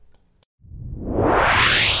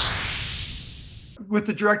with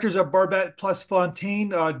the directors of Barbette plus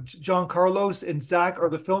Fontaine, John Carlos and Zach are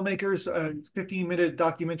the filmmakers. 15-minute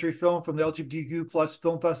documentary film from the LGBTQ plus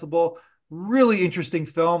film festival. Really interesting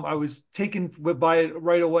film. I was taken by it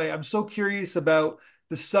right away. I'm so curious about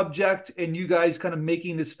the subject and you guys kind of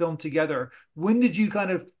making this film together. When did you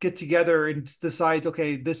kind of get together and decide,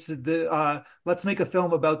 okay, this is the let's make a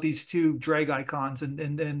film about these two drag icons in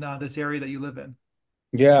this area that you live in?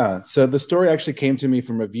 Yeah, so the story actually came to me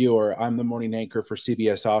from a viewer. I'm the morning anchor for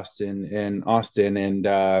CBS Austin in Austin, and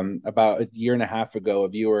about a year and a half ago, a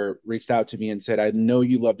viewer reached out to me and said, "I know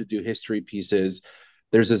you love to do history pieces.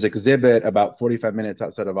 There's this exhibit about 45 minutes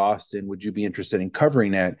outside of Austin. Would you be interested in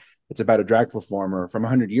covering it? It's about a drag performer from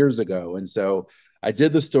 100 years ago." And so I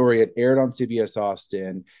did the story. It aired on CBS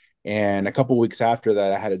Austin. And a couple of weeks after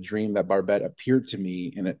that, I had a dream that Barbette appeared to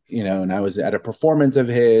me, and and I was at a performance of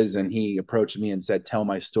his, and he approached me and said, "Tell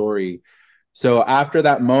my story." So after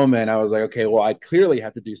that moment, I was like, okay, well, I clearly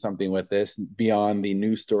have to do something with this beyond the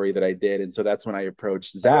news story that I did, and so that's when I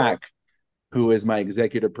approached Zach, who is my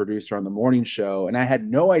executive producer on the morning show, and I had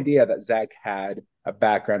no idea that Zach had a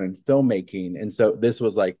background in filmmaking, and so this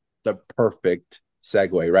was like the perfect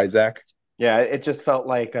segue, right, Zach? Yeah, it just felt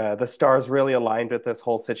like the stars really aligned with this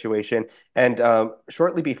whole situation. And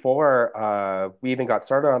shortly before we even got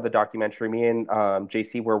started on the documentary, me and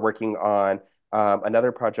JC were working on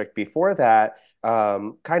another project before that,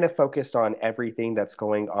 kind of focused on everything that's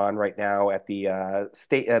going on right now at the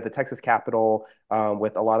the Texas Capitol,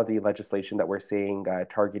 with a lot of the legislation that we're seeing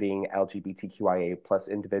targeting LGBTQIA plus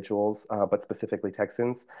individuals, but specifically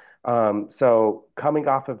Texans. So coming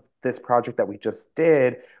off of this project that we just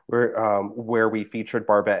did, where we featured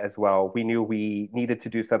Barbette as well. We knew we needed to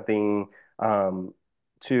do something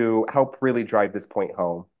to help really drive this point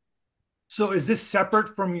home. So is this separate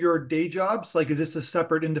from your day jobs? Like, is this a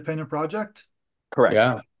separate independent project? Correct.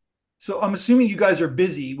 Yeah. So I'm assuming you guys are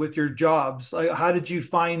busy with your jobs. Like, how did you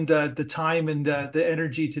find the time and the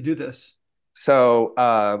energy to do this? So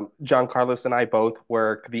John Carlos and I both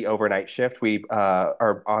work the overnight shift. We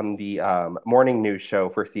are on the morning news show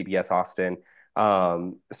for CBS Austin.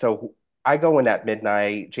 So I go in at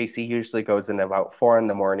midnight. JC usually goes in about 4 in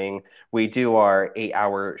the morning. We do our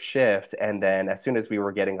 8-hour shift, and then as soon as we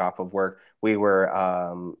were getting off of work, we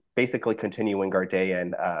were basically continuing our day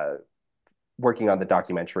and working on the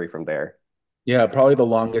documentary from there. Yeah, probably the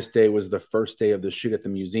longest day was the first day of the shoot at the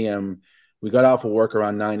museum. We got off of work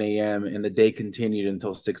around 9 a.m. and the day continued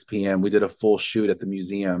until 6 p.m. We did a full shoot at the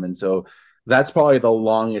museum. And so that's probably the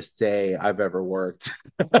longest day I've ever worked.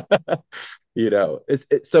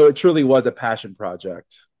 So it truly was a passion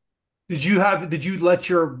project. Did you let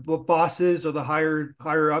your bosses or the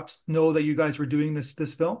higher ups know that you guys were doing this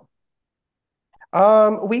film?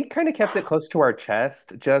 We kind of kept it close to our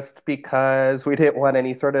chest just because we didn't want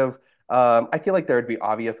any sort of I feel like there would be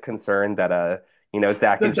obvious concern that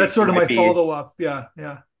Zach and That's JC sort of my follow up. Yeah,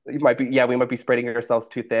 yeah. we might be spreading ourselves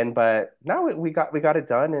too thin, but no, we got it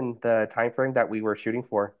done in the time frame that we were shooting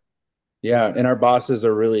for. Yeah. And our bosses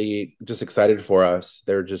are really just excited for us.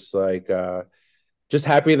 They're just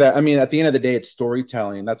happy that, I mean, at the end of the day, it's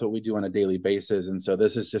storytelling. That's what we do on a daily basis. And so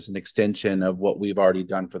this is just an extension of what we've already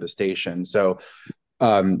done for the station. So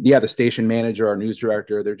yeah, the station manager, our news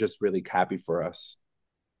director, they're just really happy for us.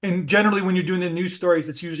 And generally, when you're doing the news stories,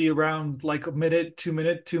 it's usually around like a minute, 2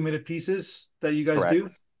 minute, 2 minute pieces that you guys do.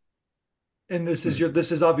 Correct. And this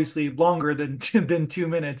is obviously longer than than 2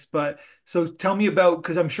 minutes. But so tell me about,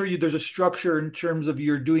 because I'm sure there's a structure in terms of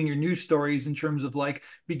you're doing your news stories in terms of like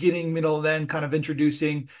beginning, middle, and then kind of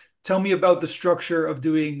introducing. Tell me about the structure of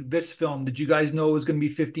doing this film. Did you guys know it was going to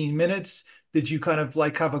be 15 minutes? Did you kind of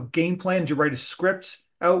like have a game plan? Did you write a script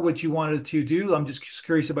out what you wanted to do? I'm just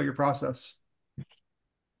curious about your process.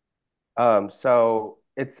 So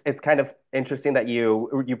it's kind of interesting that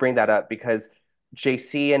you bring that up because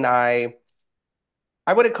JC and I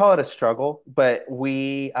wouldn't call it a struggle, but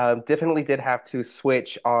we definitely did have to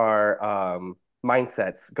switch our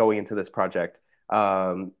mindsets going into this project.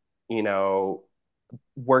 Um, you know,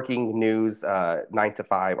 Working news 9 to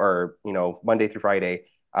 5 or Monday through Friday,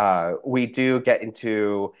 we do get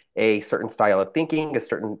into a certain style of thinking, a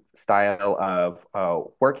certain style of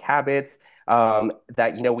work habits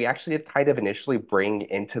that we actually did kind of initially bring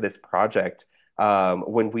into this project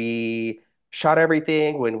when we shot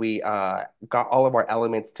everything, when we got all of our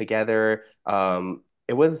elements together.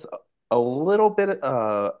 It was a little bit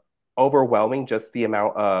overwhelming, just the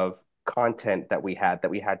amount of content that we had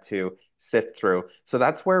to sift through. So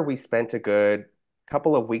that's where we spent a good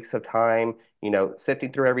couple of weeks of time,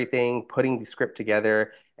 sifting through everything, putting the script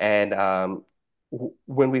together, and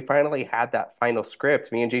when we finally had that final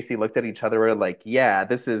script, me and JC looked at each other and were like, yeah,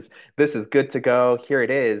 this is good to go. Here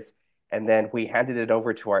it is. And then we handed it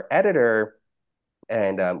over to our editor,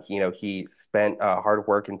 and he spent hard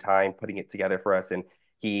work and time putting it together for us, and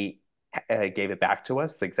he gave it back to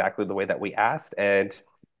us exactly the way that we asked, and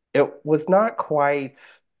it was not quite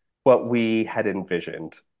what we had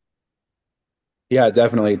envisioned. Yeah,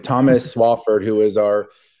 definitely. Thomas Swafford, who is our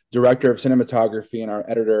director of cinematography and our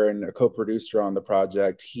editor and a co-producer on the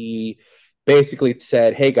project, he basically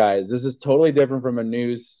said, "Hey guys, this is totally different from a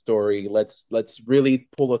news story. Let's really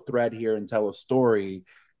pull a thread here and tell a story."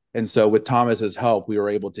 And so with Thomas's help, we were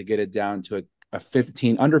able to get it down to a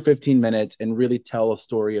 15 under 15 minutes and really tell a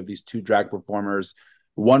story of these two drag performers,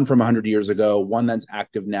 one from 100 years ago, one that's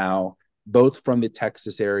active now, both from the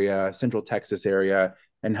Texas area, Central Texas area,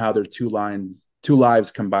 and how their two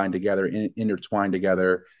lives combined together, intertwined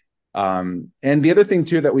together. And the other thing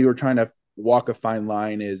too that we were trying to walk a fine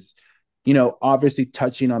line is, obviously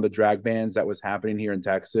touching on the drag bans that was happening here in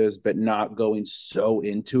Texas, but not going so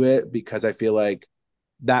into it because I feel like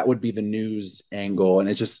that would be the news angle. And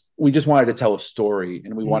we just wanted to tell a story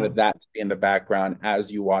and we wanted Mhm. that to be in the background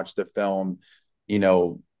as you watch the film. You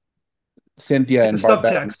know, Cynthia Like a and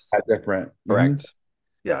Barbette subtext. are different. Mm-hmm. Correct.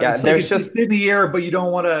 Yeah, Yeah, it's like there's it's just in the air, but you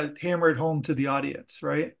don't want to hammer it home to the audience,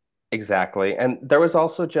 right? exactly. And there was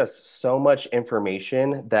also just so much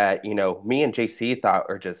information that, me and JC thought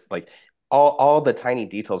are just like all the tiny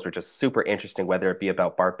details were just super interesting, whether it be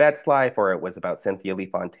about Barbette's life or it was about Cynthia Lee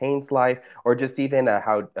Fontaine's life, or just even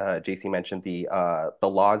how JC mentioned the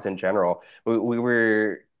laws in general. We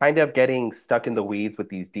were kind of getting stuck in the weeds with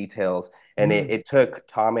these details, and it, Mhm. it took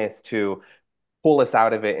Thomas to pull us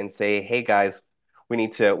out of it and say, "Hey guys, we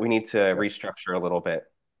need to restructure a little bit."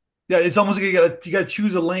 Yeah, it's almost like you gotta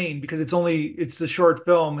choose a lane because it's a short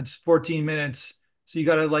film. It's 14 minutes, so you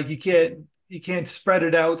gotta like you can't spread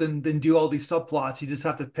it out and then do all these subplots. You just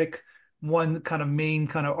have to pick one kind of main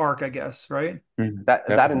kind of arc, I guess, right? Mm-hmm. That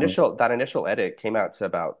Definitely. initial edit came out to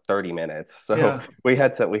about 30 minutes, so Yeah. we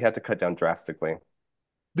had to cut down drastically.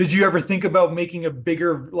 Did you ever think about making a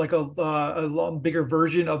bigger, like a long, bigger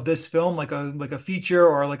version of this film, like a feature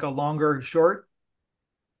or like a longer short?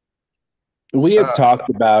 We had Uh, talked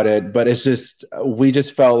about it, but we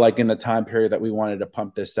just felt like in the time period that we wanted to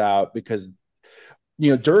pump this out because,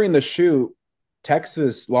 during the shoot,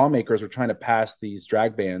 Texas lawmakers were trying to pass these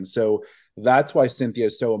drag bans. So that's why Cynthia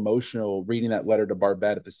is so emotional reading that letter to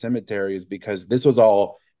Barbette at the cemetery, is because this was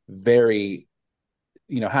all very,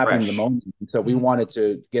 happening in the Fresh. moment. And so we Mhm. wanted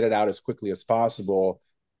to get it out as quickly as possible.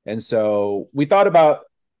 And so we thought about,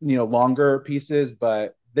 longer pieces,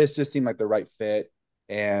 but this just seemed like the right fit.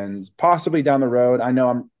 And possibly down the road, I know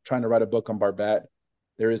I'm trying to write a book on Barbette.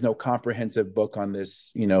 There is no comprehensive book on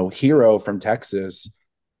this, hero from Texas.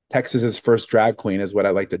 Texas's first drag queen is what I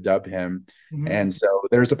like to dub him. Mhm. And so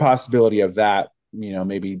there's a possibility of that,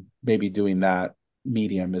 maybe doing that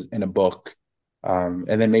medium is in a book, and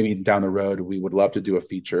then maybe down the road, we would love to do a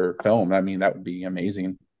feature film. I mean, that would be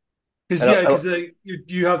amazing. Because And yeah, because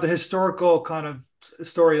you have the historical kind of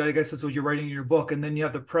story. I guess that's what you're writing in your book, and then you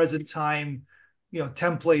have the present time,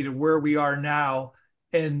 template of where we are now,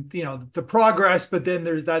 and the progress. But then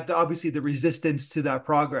there's that obviously the resistance to that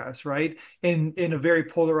progress, right? In a very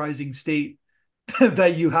polarizing state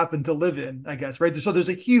that you happen to live in, I guess, right? So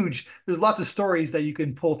there's lots of stories that you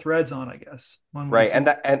can pull threads on, I guess, one would Right, assume.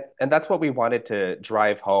 and that's what we wanted to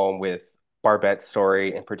drive home with Barbette's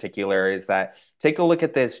story in particular is that take a look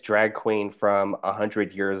at this drag queen from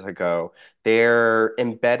 100 years ago. They're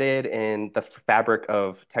embedded in the fabric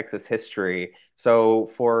of Texas history. So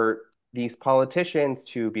for these politicians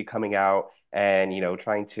to be coming out and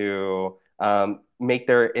trying to make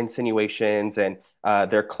their insinuations and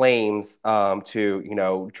their claims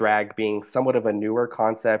to drag being somewhat of a newer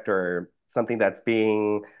concept or something that's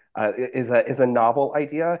being is a novel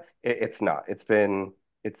idea. It's not. It's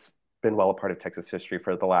been well a part of Texas history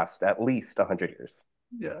for the last at least 100 years.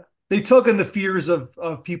 Yeah. They took in the fears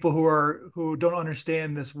of people who don't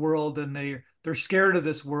understand this world, and they're scared of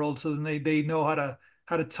this world, so then they know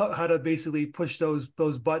how to basically push those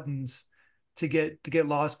buttons to get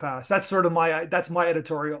laws passed. That's my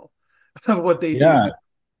editorial of what they do. Yeah,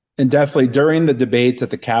 and definitely during the debates at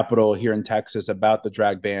the Capitol here in Texas about the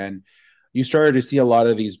drag ban, you started to see a lot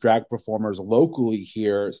of these drag performers locally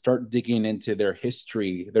here start digging into their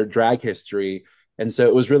history, their drag history. And so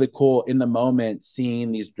it was really cool in the moment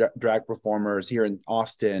seeing these drag performers here in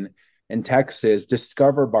Austin and Texas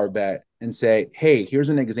discover Barbette and say, hey, here's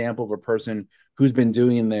an example of a person who's been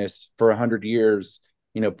doing this for 100 years,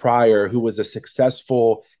 prior, who was a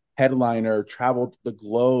successful headliner, traveled the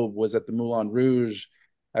globe, was at the Moulin Rouge,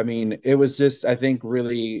 I mean, it was just, I think,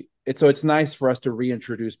 really, it's nice for us to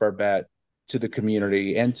reintroduce Barbette to the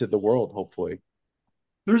community and to the world, hopefully.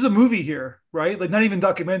 There's a movie here, right? Like not even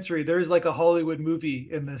documentary. There's like a Hollywood movie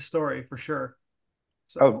in this story for sure.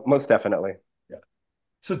 So Oh, most definitely. yeah.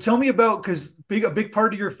 So tell me about because a big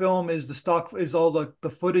part of your film is the stock is all the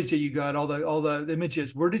footage that you got, all the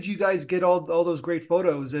images. Where did you guys get all those great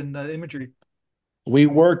photos and imagery? We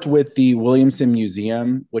worked with the Williamson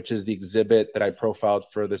Museum, which is the exhibit that I profiled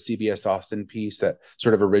for the CBS Austin piece that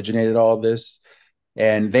sort of originated all of this.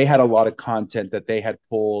 And they had a lot of content that they had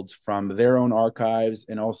pulled from their own archives.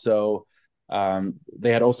 And also,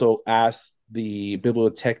 they had also asked the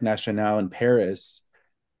Bibliothèque Nationale in Paris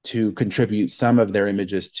to contribute some of their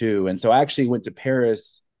images too. And so I actually went to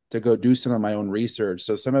Paris to go do some of my own research.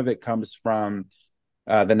 So some of it comes from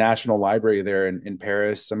the National Library there in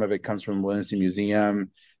Paris. Some of it comes from the Williamson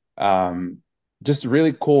Museum. Um, just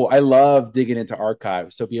really cool. I love digging into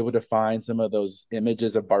archives. So be able to find some of those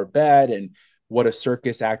images of Barbette and what a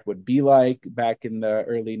circus act would be like back in the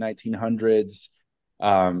early 1900s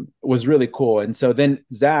was really cool. And so then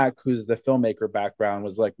Zach, who's the filmmaker background,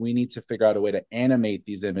 was like, we need to figure out a way to animate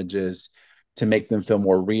these images to make them feel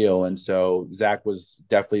more real. And so Zach was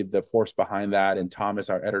definitely the force behind that. And Thomas,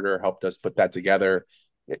 our editor, helped us put that together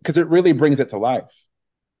because it really brings it to life.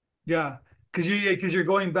 Yeah, because you're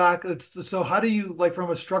going back. So how do you like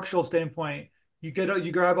from a structural standpoint? You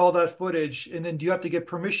grab all that footage, and then do you have to get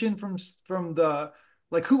permission from the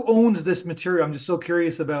like who owns this material? I'm just so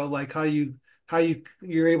curious about like how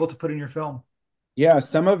you're able to put in your film. Yeah,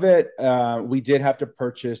 some of it we did have to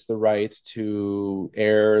purchase the rights to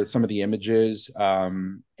air some of the images.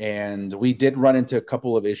 And we did run into a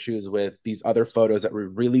couple of issues with these other photos that we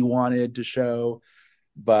really wanted to show,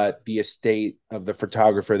 but the estate of the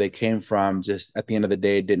photographer they came from just at the end of the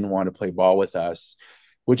day didn't want to play ball with us,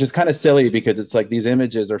 which is kind of silly because it's like these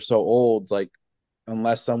images are so old, like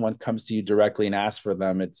unless someone comes to you directly and asks for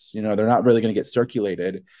them, it's, they're not really going to get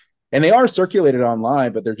circulated. And they are circulated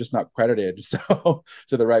online, but they're just not credited so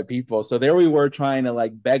to the right people. So there we were trying to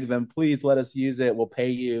like beg them, please let us use it. We'll pay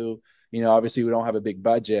you. Obviously we don't have a big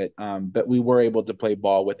budget, but we were able to play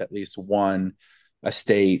ball with at least one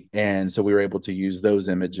estate, and so we were able to use those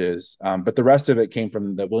images. But the rest of it came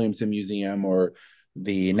from the Williamson Museum or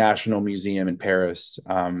the National Museum in Paris,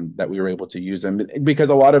 that we were able to use them because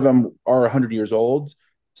a lot of them are 100 years old,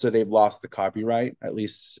 so they've lost the copyright at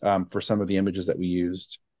least, for some of the images that we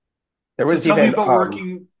used. There So was tell me even about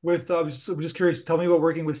working with. I'm just curious. Tell me about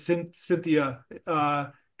working with Cynthia,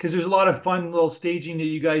 because there's a lot of fun little staging that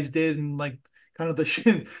you guys did, and like kind of the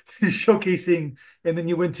showcasing, and then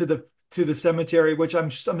you went to the cemetery, which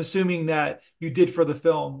I'm assuming that you did for the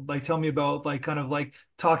film. Like, tell me about like kind of like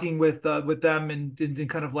talking with them and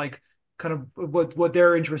kind of what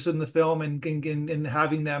they're interested in the film and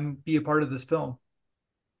having them be a part of this film.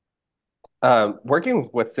 Working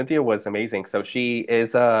with Cynthia was amazing. So she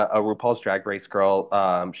is a RuPaul's Drag Race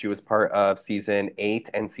girl. She was part of season 8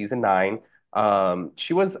 and season 9.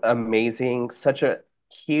 She was amazing, such a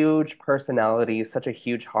huge personality, such a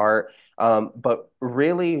huge heart. But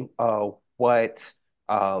really, what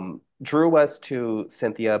drew us to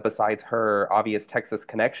Cynthia, besides her obvious Texas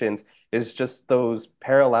connections, is just those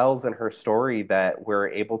parallels in her story that we're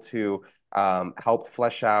able to help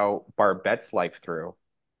flesh out Barbette's life through.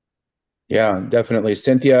 Yeah, definitely.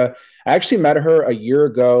 Cynthia, I actually met her a year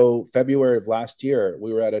ago, February of last year.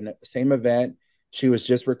 We were at a same event. She was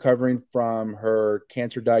just recovering from her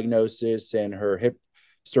cancer diagnosis and her hip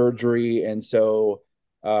surgery. And so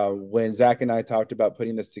when Zach and I talked about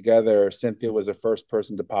putting this together, Cynthia was the first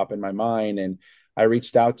person to pop in my mind. And I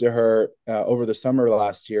reached out to her over the summer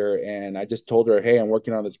last year, and I just told her, hey, I'm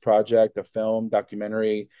working on this project, a film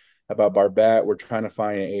documentary about Barbette. We're trying to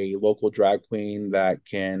find a local drag queen that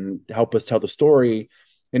can help us tell the story.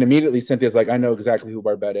 And immediately Cynthia's like, I know exactly who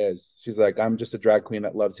Barbette is. She's like, I'm just a drag queen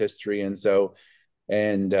that loves history. And so,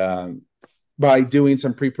 and by doing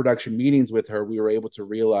some pre-production meetings with her, we were able to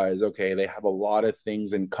realize, okay, they have a lot of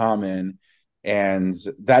things in common. And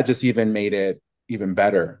that just even made it even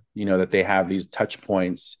better, that they have these touch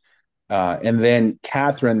points. And then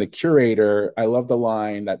Catherine, the curator, I love the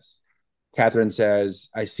line that's Catherine says,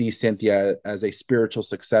 I see Cynthia as a spiritual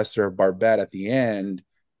successor of Barbette at the end.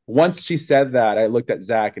 Once she said that, I looked at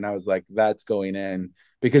Zach and I was like, that's going in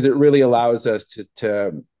because it really allows us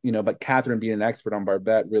but Catherine being an expert on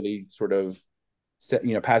Barbette really sort of,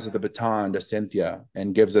 passes the baton to Cynthia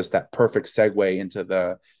and gives us that perfect segue into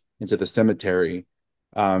the cemetery.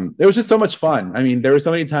 It was just so much fun. I mean, there were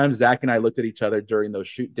so many times Zach and I looked at each other during those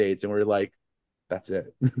shoot dates and we were like, that's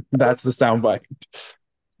it. That's the soundbite.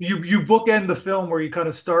 you bookend the film where you kind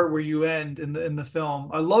of start where you end in the film.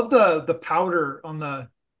 I love the powder on the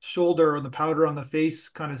shoulder and the powder on the face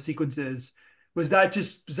kind of sequences. Was that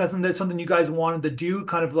something you guys wanted to do,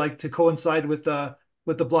 kind of like to coincide with the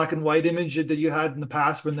black and white image that you had in the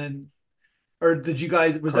past when then, or did you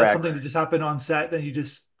guys, was that Correct. something that just happened on set that you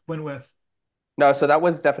just went with? No, so that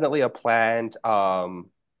was definitely a planned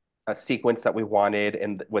a sequence that we wanted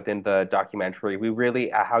in within the documentary. We really,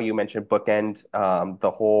 how you mentioned, bookend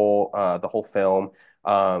the whole film,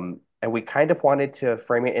 and we kind of wanted to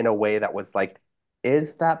frame it in a way that was like,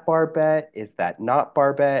 is that Barbette? Is that not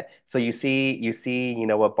Barbette? So you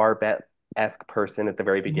know, a Barbette-esque person at the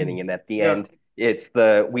very beginning, Mhm. and at the Yeah. end, it's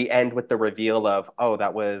the we end with the reveal of, oh,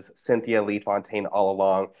 that was Cynthia Lee Fontaine all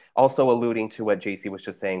along. Also alluding to what JC was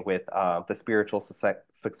just saying with the spiritual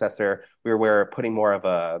successor, we were putting more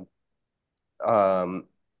um,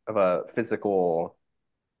 of a physical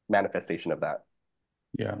manifestation of that.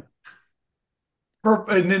 Yeah.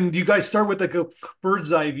 And then you guys start with like a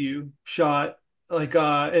bird's eye view shot, like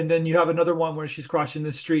and then you have another one where she's crossing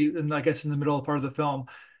the street, and I guess in the middle part of the film.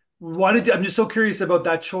 I'm just so curious about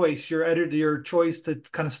that choice, your choice to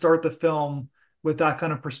kind of start the film with that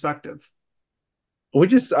kind of perspective.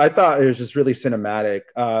 I thought it was just really cinematic.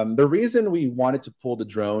 The reason we wanted to pull the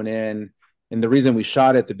drone in and the reason we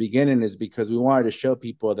shot at the beginning is because we wanted to show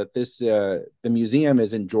people that the museum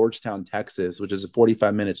is in Georgetown, Texas, which is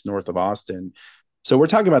 45 minutes north of Austin. So we're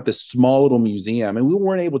talking about this small little museum, and we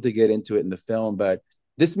weren't able to get into it in the film, but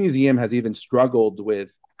this museum has even struggled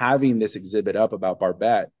with having this exhibit up about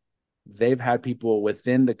Barbette. They've had people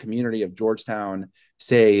within the community of Georgetown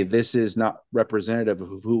say this is not representative of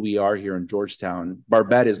who we are here in Georgetown.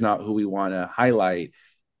 Barbette is not who we want to highlight,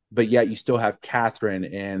 but yet you still have Catherine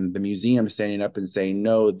and the museum standing up and saying,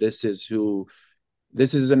 no, this is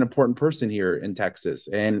an important person here in Texas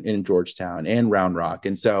and in Georgetown and Round Rock.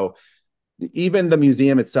 And so even the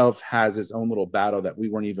museum itself has its own little battle that we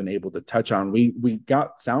weren't even able to touch on. We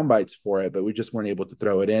got sound bites for it, but we just weren't able to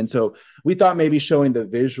throw it in. So we thought maybe showing the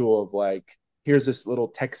visual of like, here's this little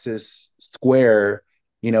Texas square.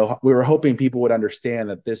 You know, we were hoping people would understand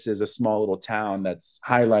that this is a small little town that's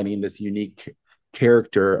highlighting this unique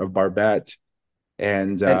character of Barbette.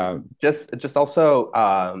 And And just also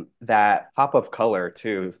that pop of color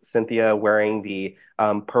too. Cynthia wearing the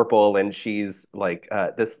purple, and she's like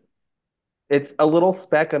this. It's a little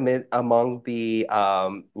speck among the you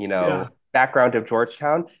Yeah, know, background of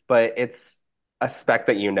Georgetown, but it's a speck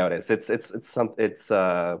that you notice. It's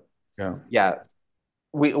yeah, yeah,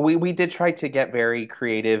 we did try to get very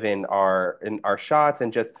creative in our shots,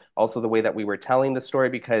 and just also the way that we were telling the story,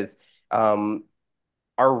 because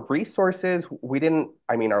our resources, we didn't,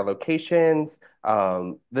 I mean, our locations,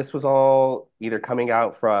 this was all either coming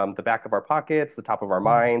out from the back of our pockets, the top of our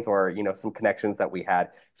minds, or, you know, some connections that we had.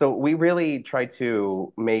 So we really tried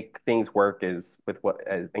to make things work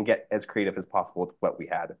and get as creative as possible with what we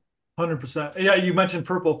had. 100%. Yeah, you mentioned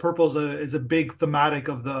purple. Purple is a big thematic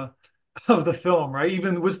of the film, right?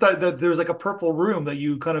 Even was that there's like a purple room that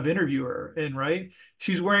you kind of interview her in, right?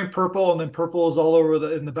 She's wearing purple, and then purple is all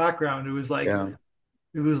over in the background. yeah.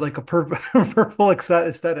 It was like a purple purple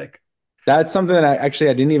aesthetic. That's something that I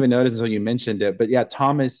didn't even notice until you mentioned it. But yeah,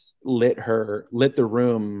 Thomas lit the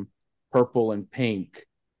room purple and pink.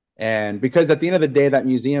 And because at the end of the day, that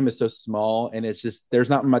museum is so small and it's just there's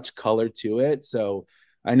not much color to it. So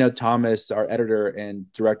I know Thomas, our editor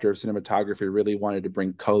and director of cinematography, really wanted to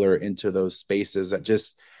bring color into those spaces that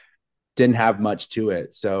just didn't have much to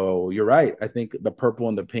it. So you're right. I think the purple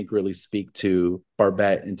and the pink really speak to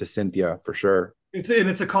Barbette and to Cynthia for sure.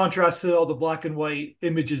 It's a contrast to all the black and white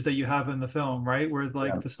images that you have in the film, right? Where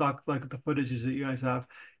like Yeah. the stock, like the footages that you guys have.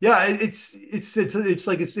 Yeah, it's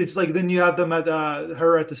like then you have them at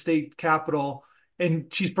her at the state capitol,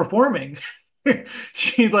 and she's performing.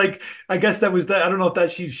 She like I guess that was that I don't know if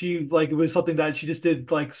that she like it was something that she just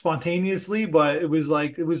did like spontaneously, but it was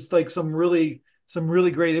like some really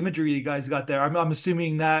great imagery you guys got there. I'm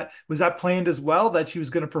assuming that was that planned as well, that she was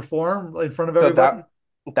going to perform in front of So everybody.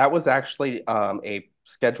 that was actually a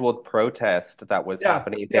scheduled protest that was Yeah,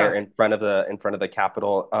 happening there yeah. in front of the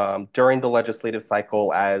Capitol during the legislative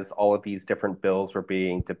cycle, as all of these different bills were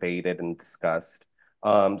being debated and discussed.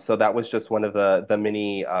 So that was just one of the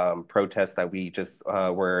many protests that we just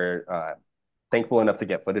were thankful enough to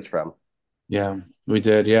get footage from. Yeah, we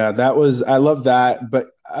did. Yeah, I love that.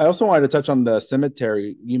 But I also wanted to touch on the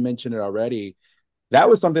cemetery. You mentioned it already. That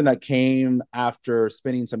was something that came after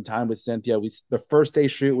spending some time with Cynthia. The first day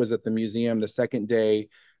shoot was at the museum. The second day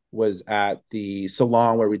was at the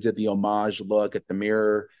salon where we did the homage look at the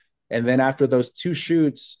mirror. And then after those two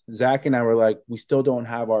shoots, Zach and I were like, we still don't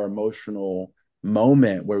have our emotional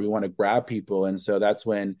moment where we want to grab people. And so that's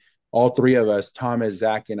when all three of us, Thomas,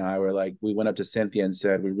 Zach, and I, were like, we went up to Cynthia and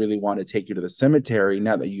said, we really want to take you to the cemetery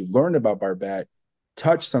now that you've learned about Barbette,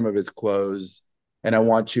 touch some of his clothes, and I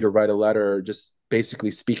want you to write a letter just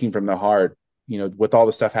basically speaking from the heart, with all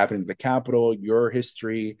the stuff happening at the Capitol, your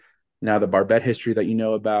history, now the Barbette history that you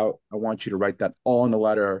know about. I want you to write that all in the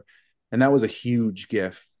letter. And that was a huge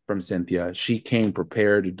gift from Cynthia. She came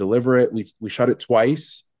prepared to deliver it. We shot it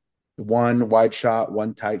twice, one wide shot,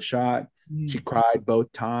 one tight shot. She Mm. cried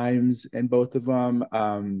both times in both of them.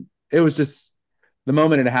 It was just the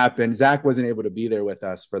moment it happened. Zach wasn't able to be there with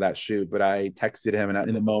us for that shoot, but I texted him, and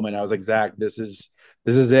in the moment I was like, Zach, this is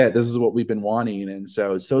it. This is what we've been wanting. And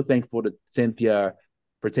so thankful to Cynthia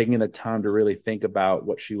for taking the time to really think about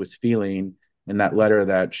what she was feeling in that letter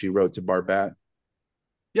that she wrote to Barbette.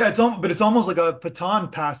 Yeah, but it's almost like a baton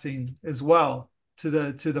passing as well to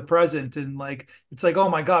the present, and like it's like, oh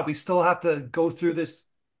my God, we still have to go through this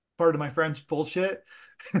part of my French bullshit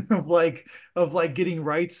of like getting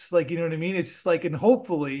rights, like you know what I mean? It's like, and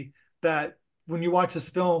hopefully that when you watch this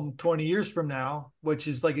film 20 years from now, which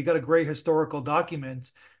is like it got a great historical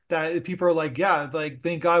document, that people are like, yeah, like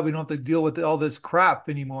thank God we don't have to deal with all this crap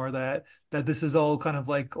anymore. That this is all kind of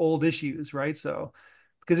like old issues, right? So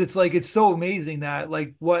because it's like it's so amazing that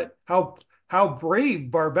like what how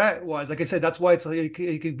brave Barbette was. Like I said, that's why it's like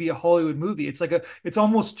it could be a Hollywood movie. It's like it's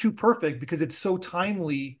almost too perfect because it's so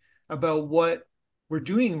timely about what we're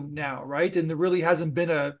doing now, right? And there really hasn't been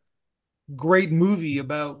a great movie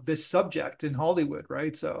about this subject in Hollywood,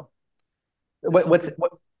 right? So it's What, what's something.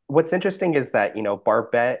 what, what's interesting is that,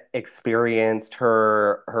 Barbette experienced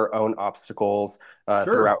her own obstacles Sure.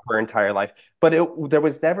 throughout her entire life, but there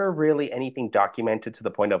was never really anything documented to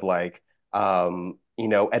the point of like,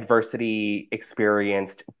 adversity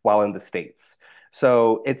experienced while in the States.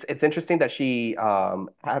 So it's interesting that she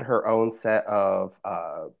had her own set of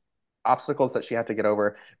obstacles that she had to get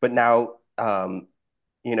over, but now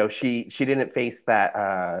she didn't face that.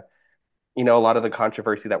 A lot of the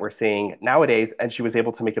controversy that we're seeing nowadays, and she was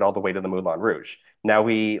able to make it all the way to the Moulin Rouge. Now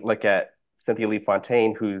we look at Cynthia Lee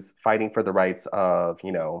Fontaine, who's fighting for the rights of,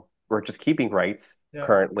 or just keeping rights Yeah.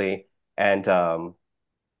 currently, and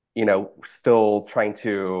still trying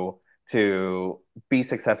to be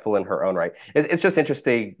successful in her own right. It's just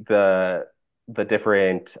interesting the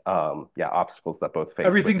different obstacles that both face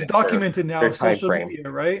Everything's within documented now, their time social frame. media,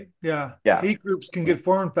 right? Yeah. Yeah, Hate groups can get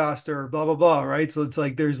formed faster, blah blah blah, right? So it's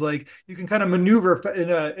like there's like you can kind of maneuver in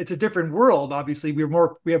a it's a different world. Obviously, we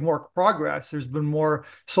have more progress. There's been more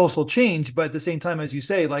social change, but at the same time, as you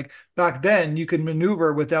say, like back then you could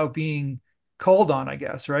maneuver without being called on, I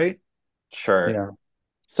guess, right? sure. Yeah.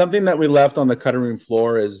 Something that we left on the cutting room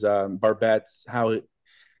floor is Barbette's how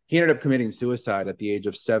he ended up committing suicide at the age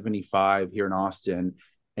of 75 here in Austin.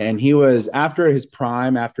 And he was after his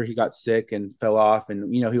prime, after he got sick and fell off.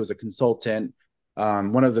 And, he was a consultant.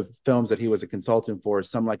 One of the films that he was a consultant for is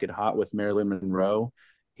Some Like It Hot with Marilyn Monroe.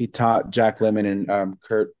 He taught Jack Lemmon and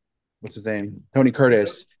what's his name? Tony Yep.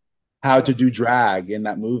 Curtis how Yep. to do drag in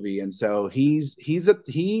that movie. And so he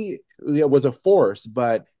was a force,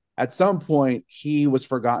 but at some point he was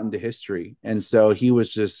forgotten to history. And so he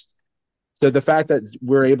was just so the fact that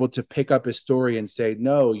we're able to pick up his story and say,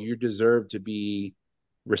 no, you deserve to be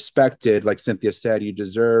respected, like Cynthia said, you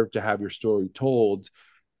deserve to have your story told.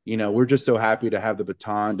 We're just so happy to have the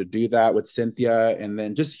baton to do that with Cynthia. And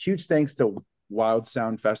then just huge thanks to Wild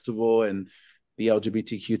Sound Festival and the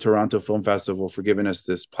LGBTQ Toronto Film Festival for giving us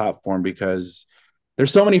this platform because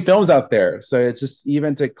there's so many films out there. So it's just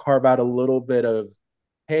even to carve out a little bit of,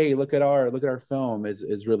 hey, look at our film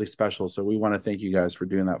is really special. So we want to thank you guys for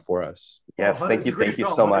doing that for us. Oh, Yes, thank it's a you, great thank you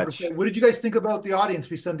film, so much. 100%. What did you guys think about the audience?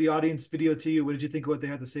 We sent the audience video to you. What did you think of what they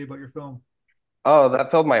had to say about your film? Oh,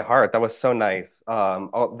 that filled my heart. That was so nice.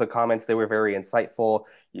 All the comments, they were very insightful.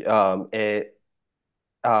 The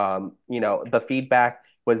feedback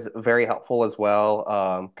was very helpful as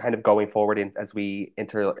well. Kind of going forward as we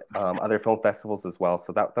enter other film festivals as well.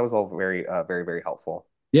 So that was all very, very, very helpful.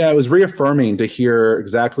 Yeah, it was reaffirming to hear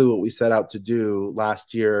exactly what we set out to do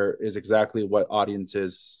last year is exactly what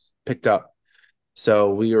audiences picked up.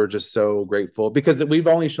 So we were just so grateful because we've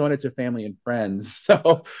only shown it to family and friends.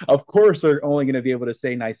 So of course we're only going to be able to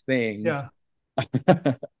say nice things.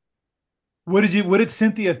 Yeah. What did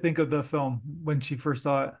Cynthia think of the film when she first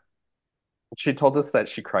saw it? She told us that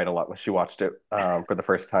she cried a lot when she watched it for the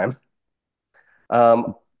first time.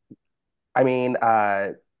 Um, I mean,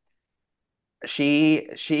 she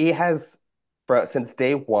has since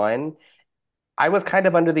day one. I was kind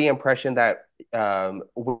of under the impression that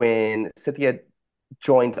when Cynthia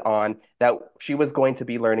joined on, that she was going to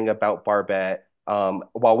be learning about Barbette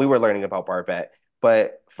while we were learning about Barbette.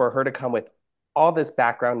 But for her to come with all this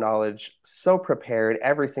background knowledge, so prepared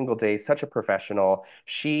every single day, such a professional.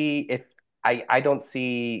 If I don't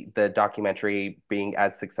see the documentary being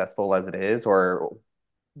as successful as it is, or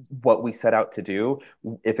what we set out to do,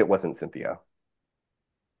 if it wasn't Cynthia.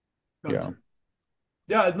 Yeah. Gotcha.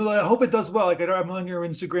 Yeah, no, I hope it does well. Like I'm on your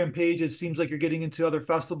Instagram page. It seems like you're getting into other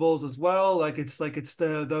festivals as well. Like it's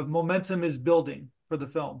the momentum is building for the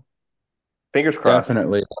film. Fingers crossed.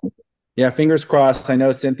 Definitely. Yeah, fingers crossed. I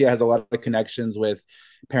know Cynthia has a lot of connections with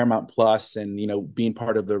Paramount Plus and, being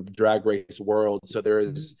part of the drag race world. So there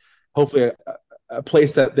Mhm. is hopefully a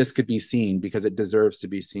place that this could be seen because it deserves to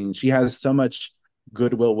be seen. She has so much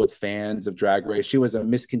goodwill with fans of drag race. She was a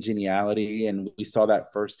Miss Congeniality, and we saw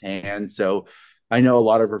that firsthand. So I know a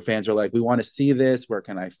lot of her fans are like, we want to see this. Where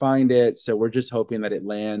can I find it? So we're just hoping that it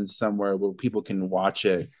lands somewhere where people can watch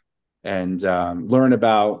it and learn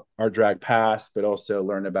about our drag past, but also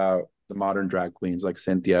learn about the modern drag queens like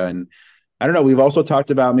Cynthia. And I don't know, we've also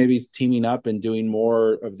talked about maybe teaming up and doing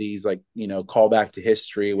more of these, like, callback to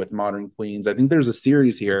history with modern queens. I think there's a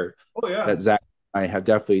series here Oh yeah. that Zach and I have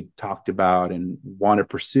definitely talked about and want to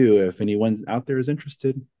pursue if anyone out there is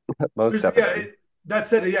interested. Most There's yeah, definitely.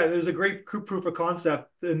 that's it. Yeah, there's a great proof of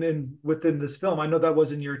concept and then within this film. I know that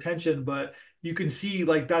wasn't your intention, but you can see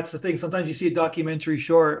like that's the thing. Sometimes you see a documentary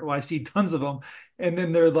short, well, I see tons of them, and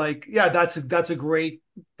then they're like, yeah, that's a great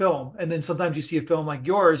film. And then sometimes you see a film like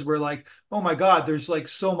yours where like, oh my God, there's like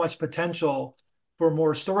so much potential for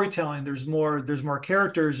more storytelling. There's more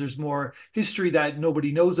characters, there's more history that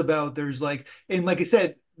nobody knows about. There's like, and like I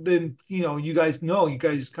said, then you guys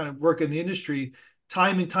kind of work in the industry.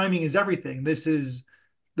 Timing is everything. This is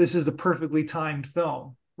the perfectly timed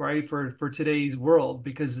film, right? For today's world,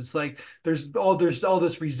 because it's like there's all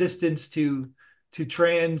this resistance to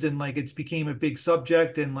trans, and like it's became a big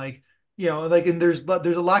subject, and like like, and there's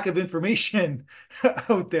a lack of information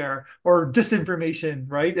out there, or disinformation,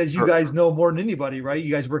 right? As you guys know more than anybody, right?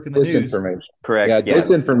 You guys work in the news. Disinformation. Correct. Yeah, Yeah.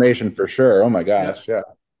 disinformation for sure. Oh my Yeah. gosh. Yeah.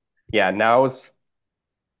 Yeah. Now's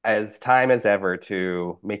as time as ever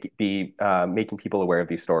to make it be making people aware of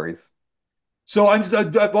these stories. So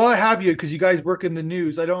while I have you, because you guys work in the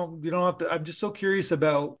news, you don't have to. I'm just so curious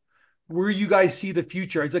about where you guys see the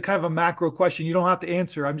future. It's a kind of a macro question. You don't have to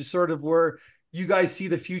answer. I'm just sort of where you guys see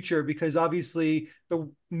the future, because obviously the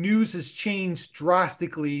news has changed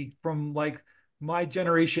drastically from like my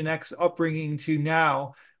Generation X upbringing to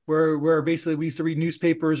now, where basically we used to read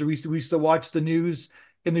newspapers, or we used to watch the news,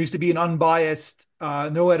 and there used to be an unbiased,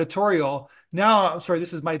 no editorial. Now, I'm sorry,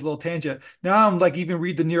 this is my little tangent. Now I'm like even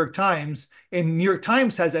read the New York Times, and New York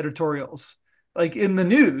Times has editorials like in the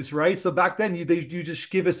news, right? So back then you just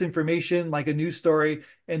give us information like a news story,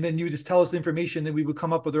 and then you just tell us the information, then we would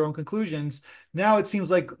come up with our own conclusions. Now it seems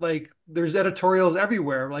like there's editorials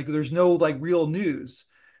everywhere, like there's no like real news.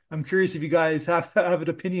 I'm curious if you guys have an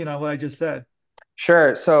opinion on what I just said.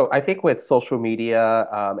 Sure. So I think with social media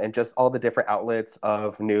and just all the different outlets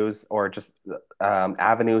of news, or just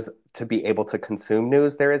avenues to be able to consume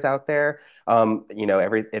news there is out there,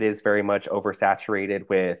 it is very much oversaturated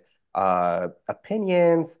with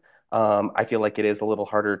opinions. I feel like it is a little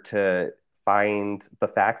harder to find the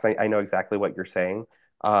facts. I know exactly what you're saying,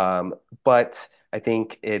 but I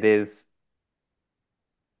think it is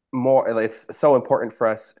more. It's so important for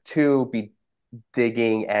us to be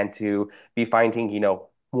digging and to be finding,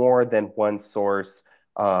 more than one source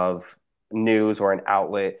of news or an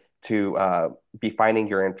outlet to be finding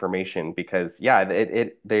your information, because yeah,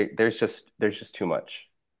 there's just too much.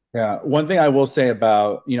 Yeah. One thing I will say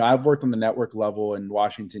about, I've worked on the network level in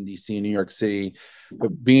Washington, D.C., and New York City,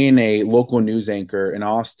 but being a local news anchor in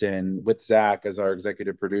Austin with Zach as our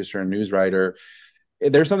executive producer and news writer,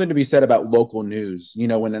 there's something to be said about local news.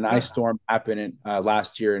 When an ice Yeah. storm happened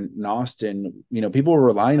last year in Austin, people were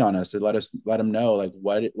relying on us to let them know like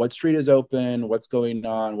what street is open, what's going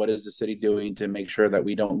on, what is the city doing to make sure that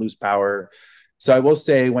we don't lose power. So I will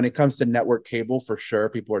say when it comes to network cable, for sure,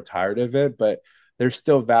 people are tired of it, but there's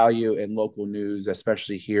still value in local news,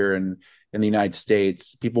 especially here in the United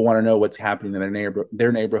States. People want to know what's happening in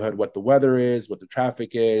their neighborhood, what the weather is, what the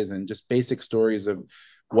traffic is, and just basic stories of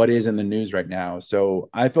what is in the news right now. So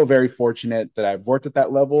I feel very fortunate that I've worked at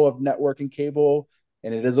that level of network and cable,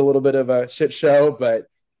 and it is a little bit of a shit show, but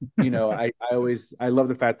I love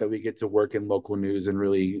the fact that we get to work in local news and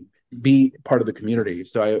really be part of the community.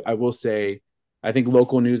 So I will say I think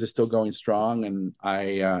local news is still going strong, and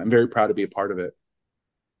I'm very proud to be a part of it.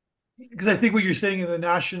 Because I think what you're saying in the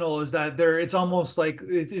national is that it's almost like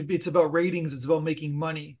it's about ratings, it's about making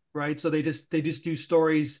money, right? So they just do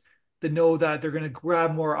stories that know that they're going to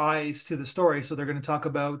grab more eyes to the story. So they're going to talk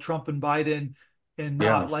about Trump and Biden and Yeah.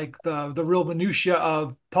 not like the real minutia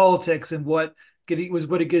of politics and what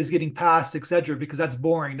it is getting passed, etc. Because that's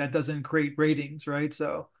boring. That doesn't create ratings, right?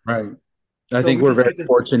 Right. I So think we we're just very get this. We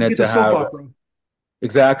fortunate get the to soap have opera.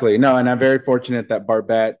 exactly. No, and I'm very fortunate that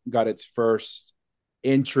Barbette got its first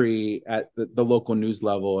entry at the local news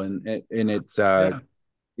level, and it's Yeah.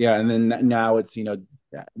 yeah, and then now it's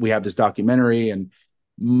we have this documentary and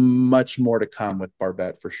much more to come with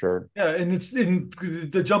Barbette for sure. Yeah, and it's in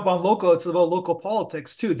the jump on local. It's about local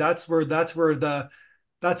politics too. That's where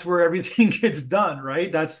everything gets done,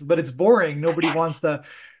 right? But it's boring. Nobody wants to.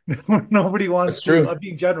 Nobody wants That's to. true. I'm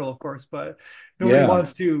being general, of course, but nobody Yeah.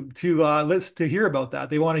 wants to listen to hear about that.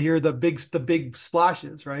 They want to hear the big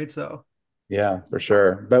splashes, right? So Yeah, for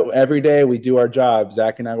sure. But every day we do our job.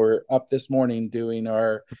 Zach and I were up this morning doing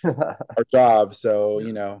our job. So,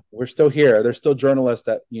 yeah. we're still here. There's still journalists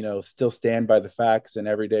that, still stand by the facts, and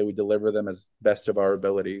every day we deliver them as best of our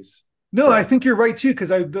abilities. No, I So, think you're right too,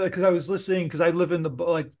 because I was listening because I live in the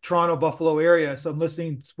like Toronto Buffalo area, so I'm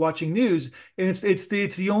listening watching news, and it's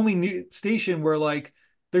the only new station where like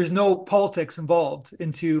there's no politics involved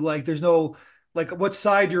into like there's no like what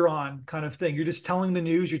side you're on kind of thing. You're just telling the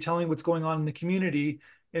news, you're telling what's going on in the community,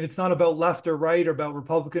 and it's not about left or right or about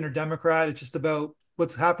Republican or Democrat. It's just about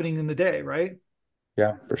what's happening in the day, right?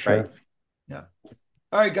 yeah, for Right. sure. Yeah.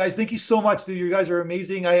 All right, guys. Thank you so much, dude. You guys are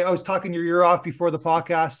amazing. I was talking your ear off before the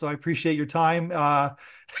podcast, so I appreciate your time.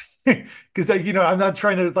 Because I'm not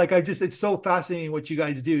trying to like. it's so fascinating what you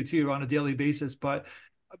guys do too on a daily basis. But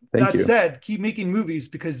Thank that you. said, keep making movies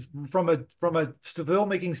because from a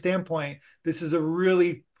filmmaking standpoint, this is a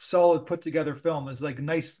really solid put together film. It's like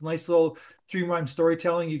nice little three rhyme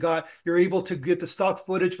storytelling. You're able to get the stock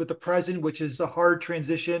footage with the present, which is a hard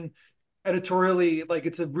transition editorially. Like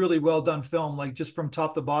it's a really well done film, like just from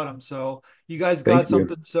top to bottom. So you guys Thank got you.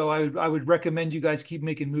 something. So I would recommend you guys keep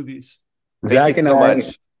making movies. Thank you Zach and so I,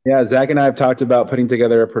 much. yeah, Zach and I have talked about putting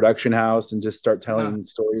together a production house and just start Yeah. telling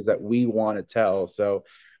stories that we want to tell. So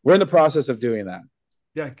we're in the process of doing that.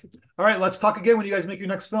 Yeah. All right. Let's talk again when you guys make your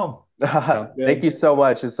next film. Sounds Thank good. you so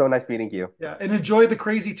much. It's so nice meeting you. Yeah. And enjoy the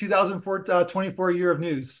crazy 2004, 24 year of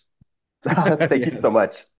news. Thank you so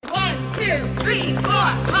Yes. much. 1, 2, 3, 4,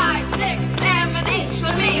 5, 6.